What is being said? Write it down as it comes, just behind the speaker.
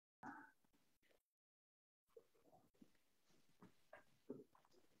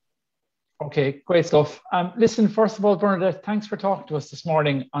Okay, great stuff. Listen, first of all, Bernadette, thanks for talking to us this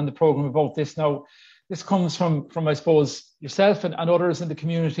morning on the program about this. Now, this comes from I suppose, yourself and others in the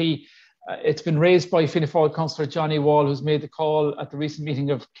community. It's been raised by Fianna Fáil Councillor Johnny Wall, who's made the call at the recent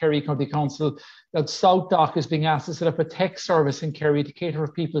meeting of Kerry County Council that SouthDoc is being asked to set up a tech service in Kerry to cater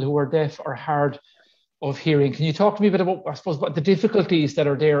for people who are deaf or hard of hearing. Can you talk to me a bit about, I suppose, about the difficulties that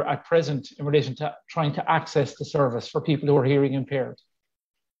are there at present in relation to trying to access the service for people who are hearing impaired?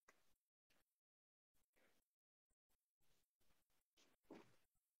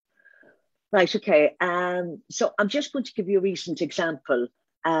 Right, okay. So I'm just going to give you a recent example.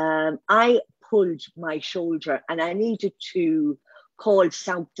 I pulled my shoulder and I needed to call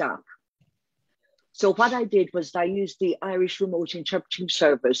SouthDoc. So what I did was I used the Irish Remote Interpreting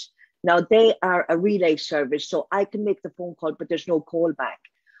Service. Now they are a relay service, so I can make the phone call, but there's no callback.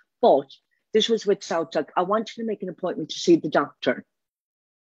 But this was with SouthDoc. I wanted to make an appointment to see the doctor.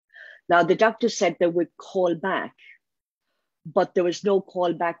 Now the doctor said they would call back, but there was no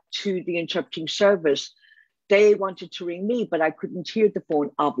call back to the interpreting service. They wanted to ring me, but I couldn't hear the phone,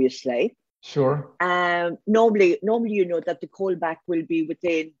 obviously. Sure. Normally, you know that the callback will be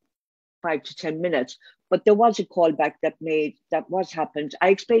within 5 to 10 minutes, but there was a callback that was happened. I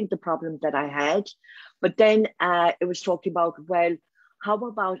explained the problem that I had, but then it was talking about, well, how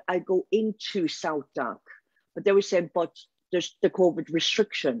about I go into SouthDoc? But they were saying, but there's the COVID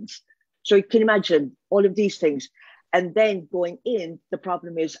restrictions. So you can imagine all of these things. And then going in, the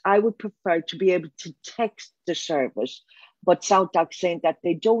problem is I would prefer to be able to text the service, but SouthDoc saying that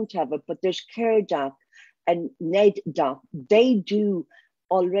they don't have it, but there's CareDoc and NedDoc. They do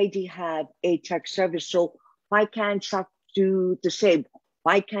already have a text service. So why can't SouthDoc do the same?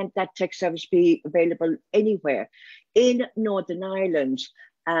 Why can't that text service be available anywhere? In Northern Ireland,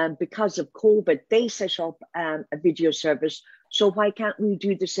 because of COVID, they set up a video service. So why can't we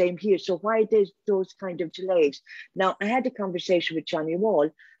do the same here? So why there's those kind of delays? Now, I had a conversation with Johnny Wall,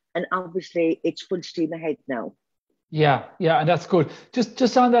 and obviously it's full steam ahead now. Yeah, and that's good.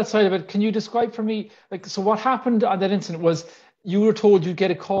 Just on that side of it, can you describe for me, like, so what happened on that incident was you were told you'd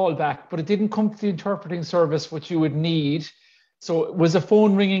get a call back, but it didn't come to the interpreting service, which you would need. So it was a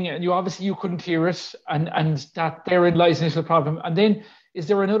phone ringing, and you couldn't hear it, and that therein lies the initial problem. And then is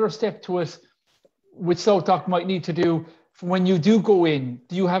there another step to it, which SouthDoc might need to do? When you do go in,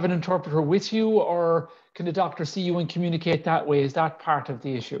 do you have an interpreter with you, or can the doctor see you and communicate that way? Is that part of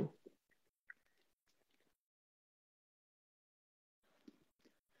the issue?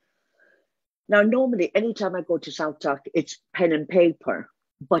 Now, normally, anytime I go to SouthDoc, it's pen and paper.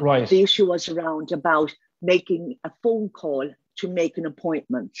 But right. The issue was around about making a phone call to make an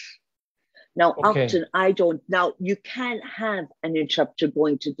appointment. Now, often I don't. Now, you can have an interpreter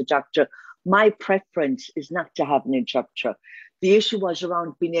going to the doctor. My preference is not to have an interpreter. The issue was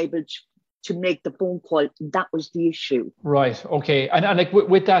around being able to make the phone call. That was the issue. Right. Okay. And like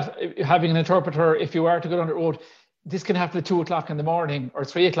with that, having an interpreter, if you are to go down the road, this can happen at 2 o'clock in the morning or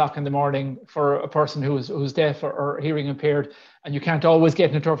 3 o'clock in the morning for a person who's deaf or hearing impaired, and you can't always get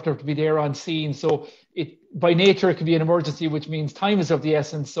an interpreter to be there on scene. So it, by nature, it can be an emergency, which means time is of the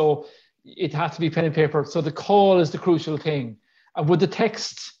essence. So it has to be pen and paper. So the call is the crucial thing. And would the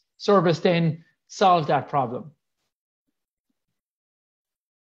text service then solve that problem?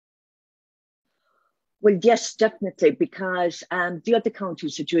 Well, yes, definitely, because the other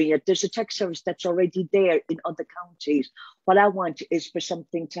counties are doing it. There's a text service that's already there in other counties. What I want is for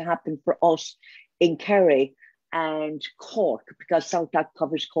something to happen for us in Kerry and Cork, because SouthDoc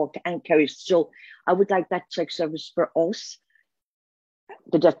covers Cork and Kerry. So I would like that text service for us,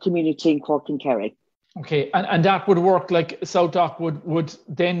 the deaf community in Cork and Kerry. Okay, and that would work, like SouthDoc would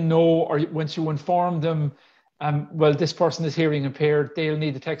then know, or once you inform them, well, this person is hearing impaired, they'll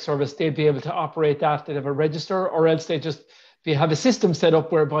need the text service, they'll be able to operate that, they'll have a register, or else they have a system set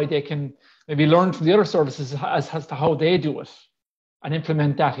up whereby they can maybe learn from the other services as to how they do it and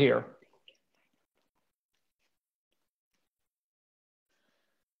implement that here.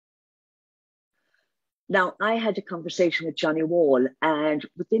 Now, I had a conversation with Johnny Wall, and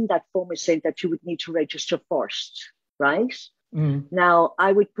within that form is saying that you would need to register first, right? Now,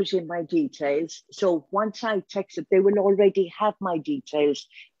 I would put in my details. So once I text it, they will already have my details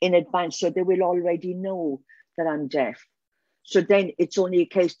in advance. So they will already know that I'm deaf. So then it's only a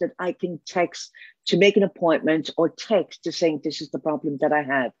case that I can text to make an appointment or text to saying this is the problem that I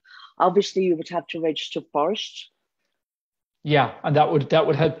have. Obviously, you would have to register first. Yeah, and that would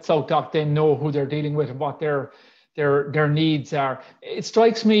help SouthDoc then know who they're dealing with and what their needs are. It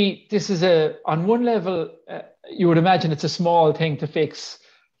strikes me this is on one level, you would imagine it's a small thing to fix,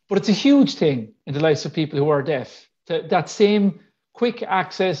 but it's a huge thing in the lives of people who are deaf. That same quick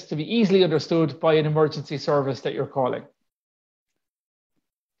access to be easily understood by an emergency service that you're calling?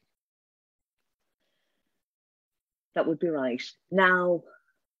 That would be right. Now,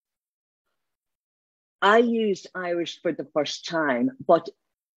 I used Irish for the first time, but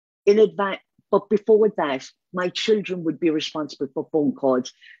in advance, but before that, my children would be responsible for phone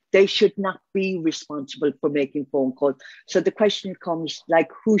calls. They should not be responsible for making phone calls. So the question comes, like,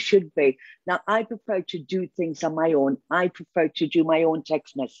 who should be? Now, I prefer to do things on my own. I prefer to do my own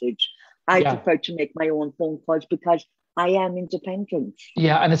text message. I prefer to make my own phone calls because I am independent.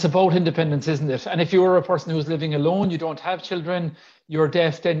 Yeah, and it's about independence, isn't it? And if you're a person who's living alone, you don't have children, you're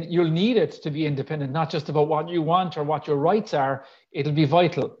deaf, then you'll need it to be independent, not just about what you want or what your rights are. It'll be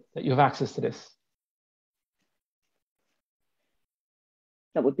vital that you have access to this.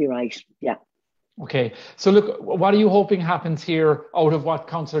 That would be right, yeah. Okay, so look, what are you hoping happens here out of what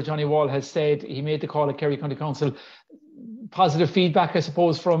Councillor Johnny Wall has said? He made the call at Kerry County Council. Positive feedback, I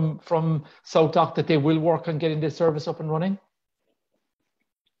suppose, from SouthDoc that they will work on getting this service up and running?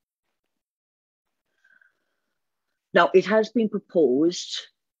 Now, it has been proposed,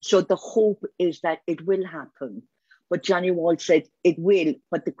 so the hope is that it will happen. But Johnny Wall said it will,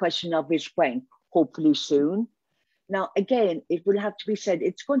 but the question of is when, hopefully soon. Now, again, it will have to be said,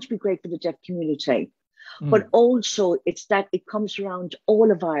 it's going to be great for the deaf community. But also it's that it comes around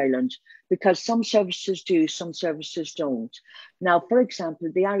all of Ireland because some services do, some services don't. Now, for example,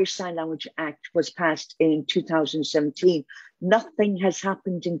 the Irish Sign Language Act was passed in 2017. Nothing has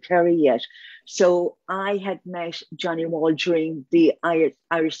happened in Kerry yet. So I had met Johnny Wall during the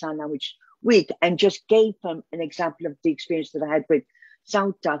Irish Sign Language Week and just gave him an example of the experience that I had with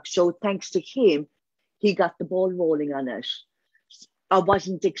SouthDoc. So thanks to him, he got the ball rolling on it. I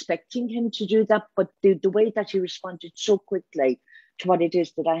wasn't expecting him to do that, but the way that he responded so quickly to what it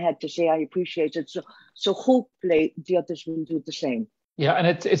is that I had to say, I appreciate it. So hopefully the others will do the same. Yeah, and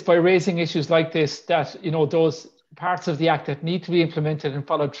it's by raising issues like this that, you know, those parts of the Act that need to be implemented and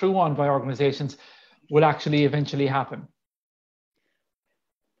followed through on by organisations will actually eventually happen.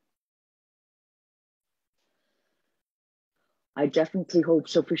 I definitely hope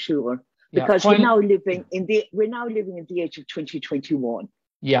so, for sure. Because we're now living in the age of 2021.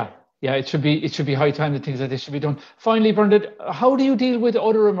 Yeah, it should be high time that things like this should be done. Finally, Bernadette, how do you deal with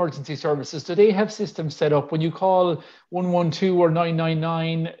other emergency services? Do they have systems set up when you call 112 or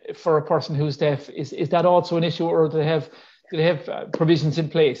 999 for a person who's deaf? Is that also an issue, or do they have provisions in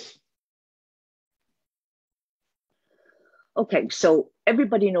place? Okay, so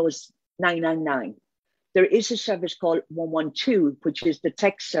everybody knows 999. There is a service called 112, which is the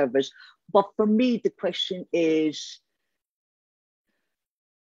text service. But for me, the question is,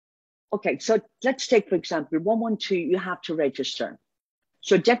 okay, so let's take, for example, 112, you have to register.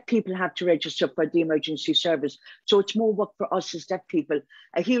 So deaf people have to register for the emergency service. So it's more work for us as deaf people.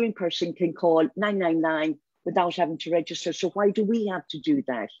 A hearing person can call 999 without having to register. So why do we have to do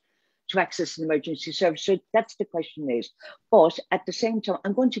that to access an emergency service? So that's the question is. But at the same time,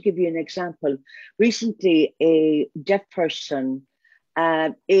 I'm going to give you an example. Recently, a deaf person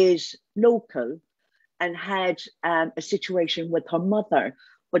is local and had a situation with her mother,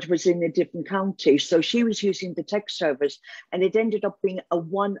 but was in a different county. So she was using the text service and it ended up being a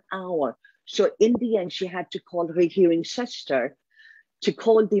 1 hour. So in the end, she had to call her hearing sister to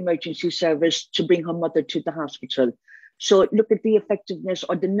call the emergency service to bring her mother to the hospital. So look at the effectiveness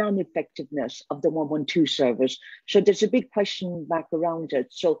or the non-effectiveness of the 112 service. So there's a big question back around it.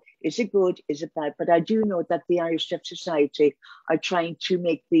 So is it good? Is it bad? But I do know that the Irish Deaf Society are trying to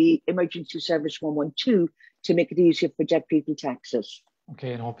make the emergency service 112 to make it easier for deaf people to access.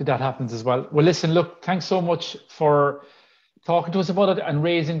 Okay, and hopefully that happens as well. Well, listen, look, thanks so much for talking to us about it and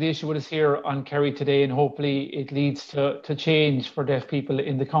raising the issue with us here on Kerry today, and hopefully it leads to change for deaf people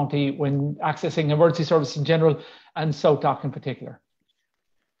in the county when accessing emergency services in general and SouthDoc in particular.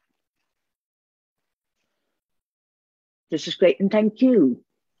 This is great, and thank you.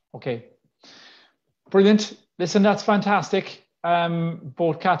 Okay, brilliant. Listen, that's fantastic.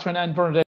 Both Catherine and Bernadette